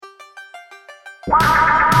Hey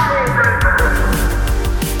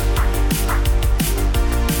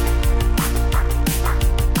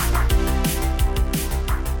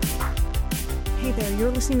there, you're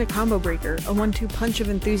listening to Combo Breaker, a 1-2 punch of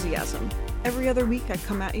enthusiasm. Every other week I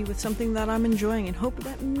come at you with something that I'm enjoying and hope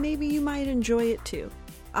that maybe you might enjoy it too.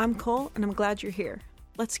 I'm Cole, and I'm glad you're here.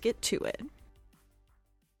 Let's get to it.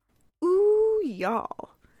 Ooh, y'all.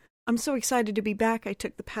 I'm so excited to be back. I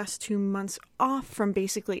took the past 2 months off from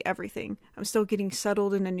basically everything. I'm still getting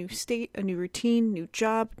settled in a new state, a new routine, new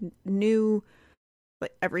job, new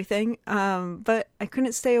everything. But I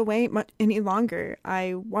couldn't stay away any longer.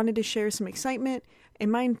 I wanted to share some excitement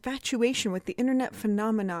and my infatuation with the internet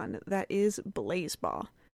phenomenon that is Blazeball.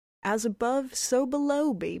 As above, so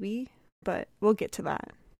below, baby. But we'll get to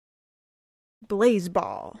that.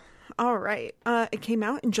 Blazeball. Alright, it came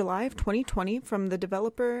out in July of 2020 from the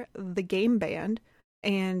developer The Game Band,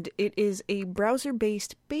 and it is a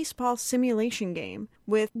browser-based baseball simulation game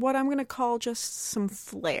with what I'm going to call just some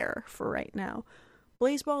flair for right now.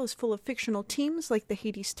 Blazeball is full of fictional teams like the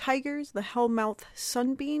Hades Tigers, the Hellmouth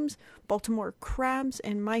Sunbeams, Baltimore Crabs,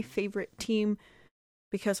 and my favorite team,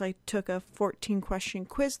 because I took a 14-question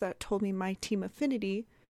quiz that told me my team affinity.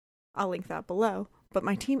 I'll link that below, but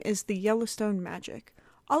my team is the Yellowstone Magic.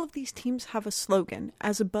 All of these teams have a slogan,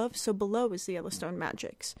 as above, so below is the Yellowstone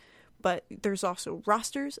Magics. But there's also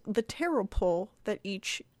rosters, the Terror Poll that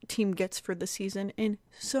each team gets for the season, and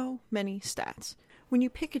so many stats. When you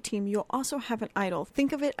pick a team, you'll also have an idol.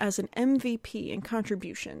 Think of it as an MVP and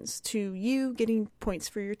contributions to you getting points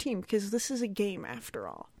for your team, because this is a game after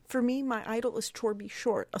all. For me, my idol is Chorby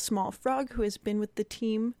Short, a small frog who has been with the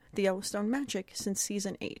team, the Yellowstone Magic, since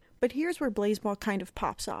Season 8. But here's where Blazeball kind of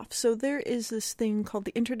pops off. So there is this thing called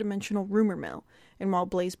the Interdimensional Rumor Mill, and while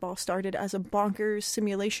Blazeball started as a bonkers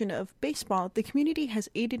simulation of baseball, the community has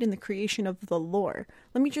aided in the creation of the lore.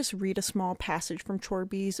 Let me just read a small passage from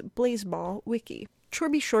Chorby's Blazeball wiki.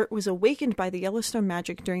 Chorby Short was awakened by the Yellowstone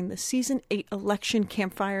Magic during the Season 8 Election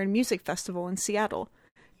Campfire and Music Festival in Seattle.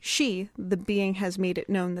 She, the being has made it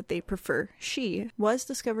known that they prefer she, was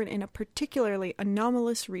discovered in a particularly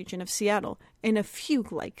anomalous region of Seattle, in a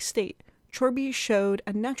fugue-like state. Chorby showed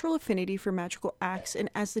a natural affinity for magical acts, and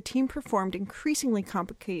as the team performed increasingly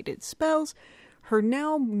complicated spells, her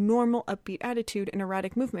now normal upbeat attitude and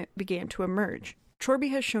erratic movement began to emerge. Chorby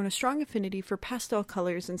has shown a strong affinity for pastel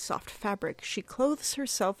colors and soft fabric. She clothes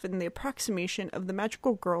herself in the approximation of the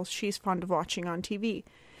magical girls she's fond of watching on TV,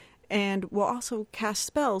 and will also cast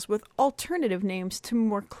spells with alternative names to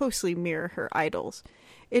more closely mirror her idols.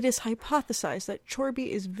 It is hypothesized that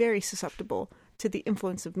Chorby is very susceptible to the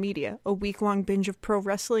influence of media. A week-long binge of pro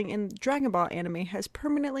wrestling and Dragon Ball anime has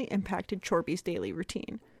permanently impacted Chorby's daily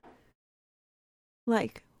routine.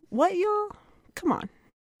 Like, what, y'all? Come on,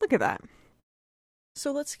 look at that.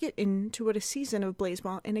 So let's get into what a season of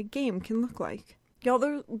Blazeball in a game can look like.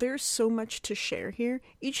 Y'all, there's so much to share here.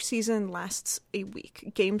 Each season lasts a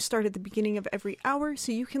week. Games start at the beginning of every hour,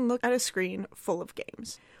 so you can look at a screen full of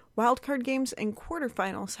games. Wildcard games and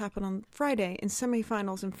quarterfinals happen on Friday, and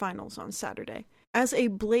semifinals and finals on Saturday. As a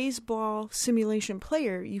Blazeball simulation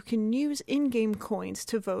player, you can use in-game coins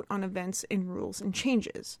to vote on events and rules and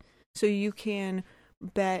changes. So you can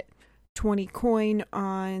bet 20 coin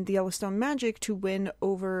on the Yellowstone Magic to win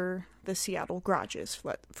over the Seattle Garages,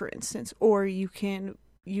 for instance, or you can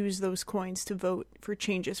use those coins to vote for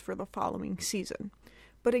changes for the following season.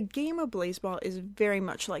 But a game of Blazeball is very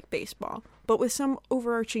much like baseball, but with some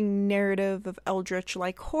overarching narrative of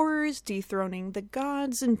eldritch-like horrors dethroning the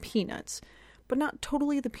gods and peanuts, but not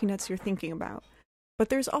totally the peanuts you're thinking about. But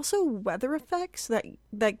there's also weather effects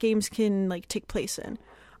that games can take place in.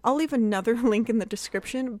 I'll leave another link in the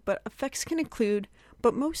description, but effects can include,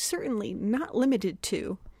 but most certainly not limited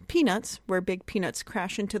to, peanuts, where big peanuts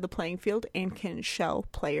crash into the playing field and can shell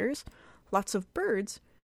players, lots of birds,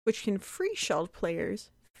 which can free shelled players,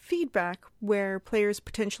 feedback, where players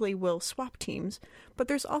potentially will swap teams, but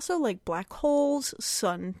there's also black holes,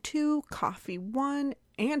 sun 2, coffee 1,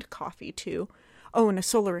 and coffee 2, and a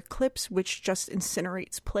solar eclipse, which just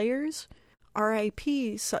incinerates players.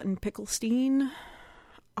 R.I.P. Sutton Picklestein.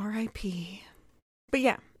 R.I.P. But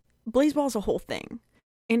yeah, Blazeball's a whole thing.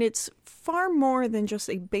 And it's far more than just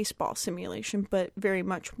a baseball simulation, but very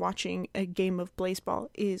much watching a game of Blazeball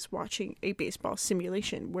is watching a baseball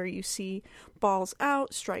simulation where you see balls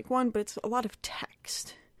out, strike one, but it's a lot of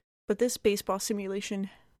text. But this baseball simulation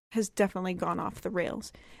has definitely gone off the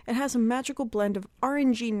rails. It has a magical blend of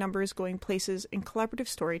RNG numbers going places and collaborative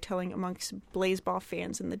storytelling amongst Blazeball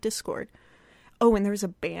fans in the Discord. Oh, and there's a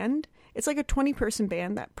band. It's like a 20-person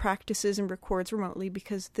band that practices and records remotely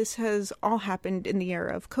because this has all happened in the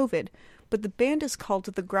era of COVID. but the band is called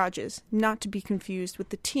the Garages, not to be confused with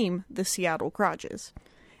the team, the Seattle Garages.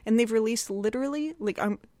 And they've released literally,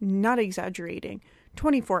 I'm not exaggerating,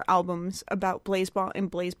 24 albums about Blaseball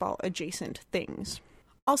and Blaseball adjacent things.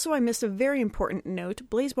 Also, I missed a very important note.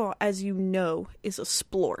 Blaseball, as you know, is a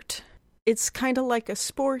splort. It's kind of like a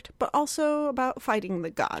sport, but also about fighting the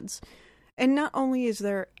gods. And not only is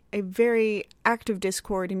there a very active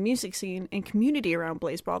Discord and music scene and community around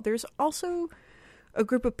Blaseball, there's also a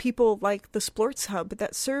group of people like the Splorts Hub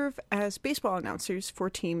that serve as baseball announcers for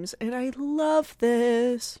teams, and I love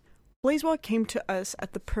this. Blaseball came to us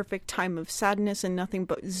at the perfect time of sadness and nothing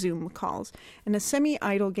but Zoom calls, and a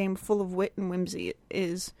semi-idle game full of wit and whimsy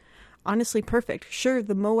is honestly perfect. Sure,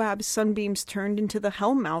 the Moab sunbeams turned into the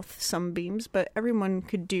Hellmouth sunbeams, but everyone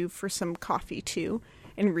could do for some coffee too,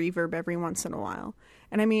 and reverb every once in a while.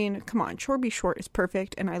 And I mean, come on, Chorby Short is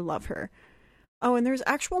perfect, and I love her. Oh, and there's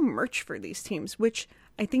actual merch for these teams, which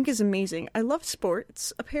I think is amazing. I love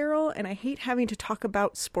sports apparel, and I hate having to talk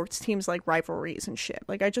about sports teams like rivalries and shit.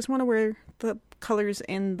 I just want to wear the colors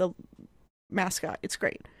and the mascot. It's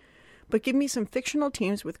great. But give me some fictional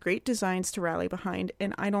teams with great designs to rally behind,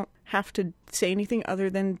 and I don't have to say anything other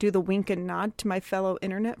than do the wink and nod to my fellow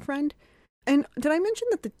internet friend. And did I mention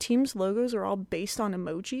that the team's logos are all based on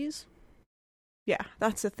emojis? Yeah,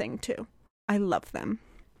 that's a thing too. I love them.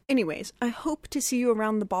 Anyways, I hope to see you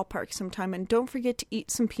around the ballpark sometime, and don't forget to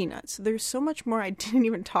eat some peanuts. There's so much more I didn't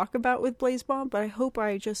even talk about with Blaseball, but I hope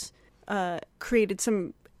I just created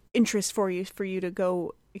some interest for you to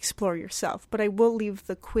go explore yourself. But I will leave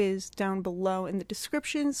the quiz down below in the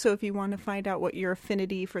description, so if you want to find out what your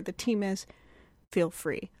affinity for the team is, feel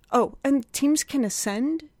free. Oh, and teams can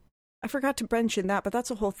ascend? I forgot to mention that, but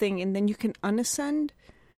that's a whole thing, and then you can unascend.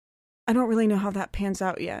 I don't really know how that pans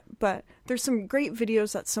out yet, but there's some great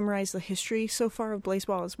videos that summarize the history so far of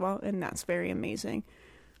Blaseball as well, and that's very amazing.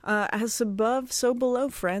 As above, so below,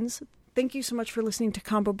 friends. Thank you so much for listening to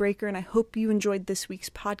Combo Breaker, and I hope you enjoyed this week's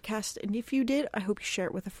podcast, and if you did, I hope you share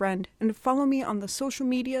it with a friend. And follow me on the social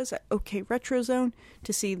medias at OK Retro Zone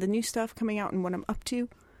to see the new stuff coming out and what I'm up to.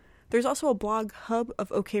 There's also a blog hub of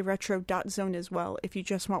okretro.zone as well, if you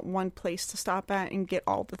just want one place to stop at and get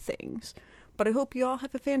all the things. But I hope you all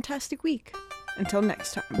have a fantastic week. Until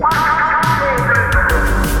next time.